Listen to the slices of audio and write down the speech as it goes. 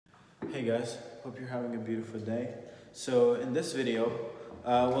Hey guys, hope you're having a beautiful day. So in this video,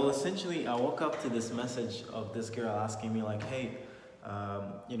 essentially I woke up to this message of this girl asking me like, hey,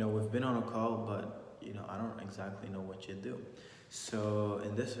 we've been on a call, but I don't exactly know what you do. So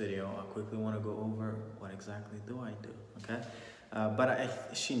in this video, I quickly want to go over what exactly do I do, okay?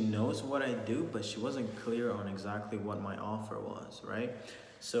 She knows what I do, but she wasn't clear on exactly what my offer was, right?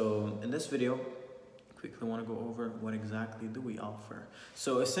 So in this video, quickly want to go over what exactly do we offer.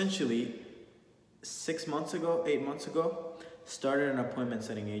 So essentially, 8 months ago, started an appointment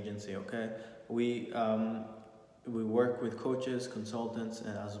setting agency. Okay, we work with coaches, consultants,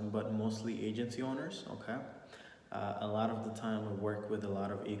 but mostly agency owners. Okay, a lot of the time we work with a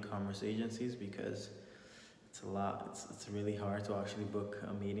lot of e-commerce agencies because it's really hard to actually book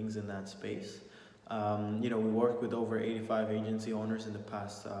meetings in that space. We worked with over 85 agency owners in the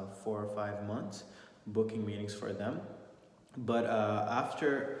past 4 or 5 months, booking meetings for them. But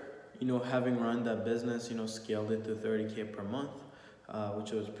after having run that business, scaled it to 30K per month,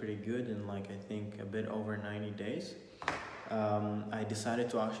 which was pretty good in I think a bit over 90 days. I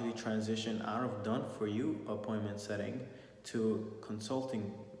decided to actually transition out of done for you appointment setting to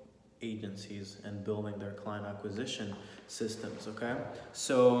consulting agencies and building their client acquisition systems. Okay,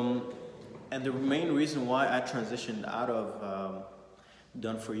 so and the main reason why I transitioned out of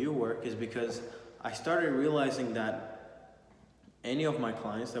done for you work is because I started realizing that any of my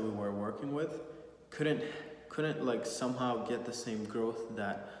clients that we were working with couldn't somehow get the same growth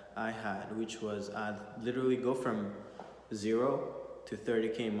that I had, which was I'd literally go from 0 to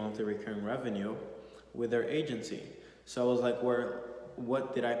 30K monthly recurring revenue with their agency. So I was like,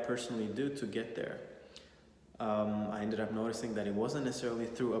 what did I personally do to get there? I ended up noticing that it wasn't necessarily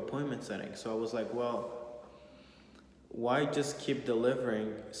through appointment setting. So I was like, well, why just keep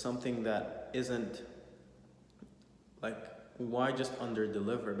delivering something that isn't why just under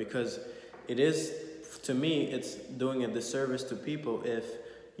deliver? Because it is, to me, it's doing a disservice to people if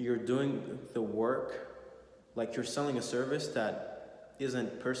you're doing the work, you're selling a service that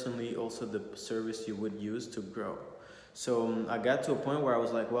isn't personally also the service you would use to grow. So I got to a point where I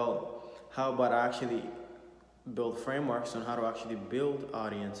was like, well, how about I actually build frameworks on how to actually build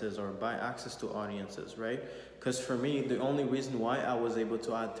audiences or buy access to audiences, right? Because for me, the only reason why I was able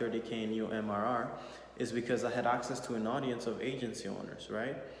to add 30K in new MRR is because I had access to an audience of agency owners,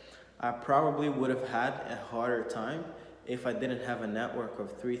 right? I probably would have had a harder time if I didn't have a network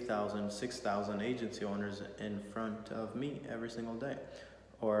of 3,000, 6,000 agency owners in front of me every single day,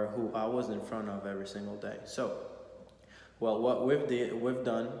 or who I was in front of every single day. So, well, what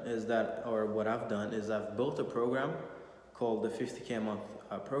I've done is I've built a program called the 50K a month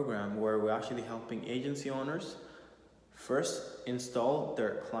program, where we're actually helping agency owners first install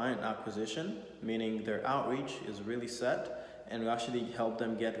their client acquisition, meaning their outreach is really set, and we actually help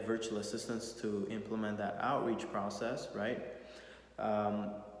them get virtual assistants to implement that outreach process, right?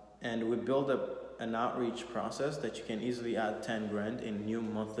 And we build up an outreach process that you can easily add 10 grand in new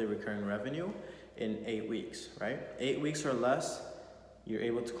monthly recurring revenue in 8 weeks, right? 8 weeks or less, you're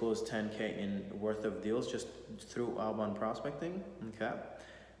able to close 10K in worth of deals just through outbound prospecting, okay?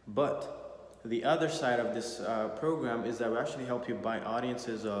 But the other side of this program is that we actually help you buy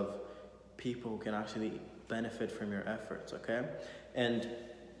audiences of people who can actually benefit from your efforts, okay? And,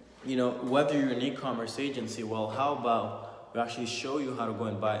 whether you're an e-commerce agency, well, how about we actually show you how to go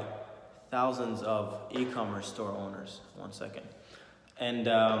and buy thousands of e-commerce store owners, one second, and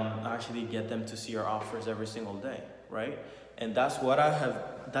actually get them to see your offers every single day, right? And that's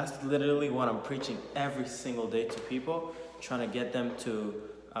literally what I'm preaching every single day to people, trying to get them to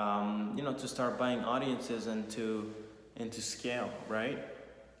to start buying audiences and to scale, right?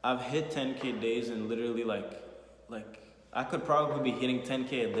 I've hit 10K days and literally I could probably be hitting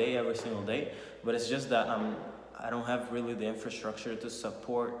 10K a day every single day, but it's just that I don't have really the infrastructure to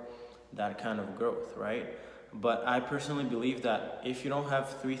support that kind of growth, right? But I personally believe that if you don't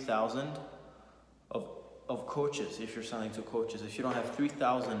have 3,000 of coaches, if you're selling to coaches, if you don't have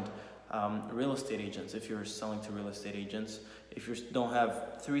 3,000 real estate agents, if you're selling to real estate agents, if you don't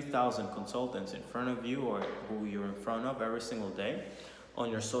have 3,000 consultants in front of you or who you're in front of every single day on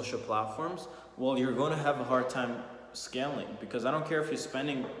your social platforms, well, you're going to have a hard time scaling, because I don't care if you're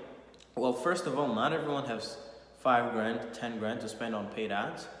spending, well, first of all, not everyone has 5 grand, 10 grand to spend on paid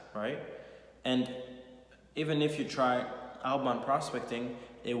ads, right? And even if you try outbound prospecting,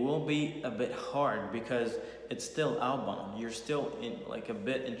 it will be a bit hard because it's still outbound. You're still in a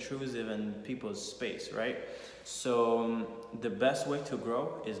bit intrusive in people's space, right? So the best way to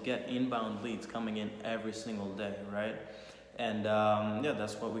grow is get inbound leads coming in every single day, right? And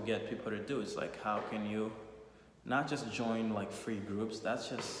that's what we get people to do. It's how can you not just join like free groups. That's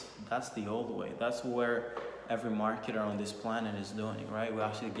the old way. That's where every marketer on this planet is doing, right? We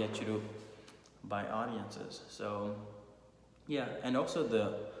actually get you to buy audiences. So yeah, and also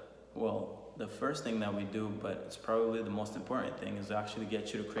the first thing that we do, but it's probably the most important thing, is actually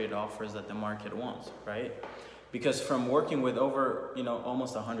get you to create offers that the market wants, right? Because from working with over,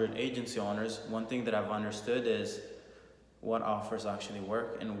 almost 100 agency owners, one thing that I've understood is what offers actually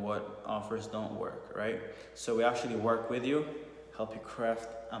work and what offers don't work, right? So we actually work with you, help you craft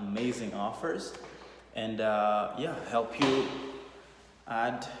amazing offers, and help you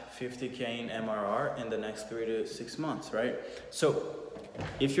add 50K in MRR in the next 3 to 6 months, right? So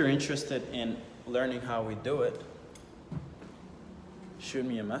if you're interested in learning how we do it, shoot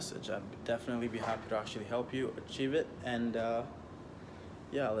me a message. I'd definitely be happy to actually help you achieve it. And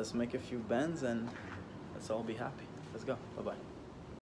let's make a few bends and let's all be happy. Let's go. Bye-bye.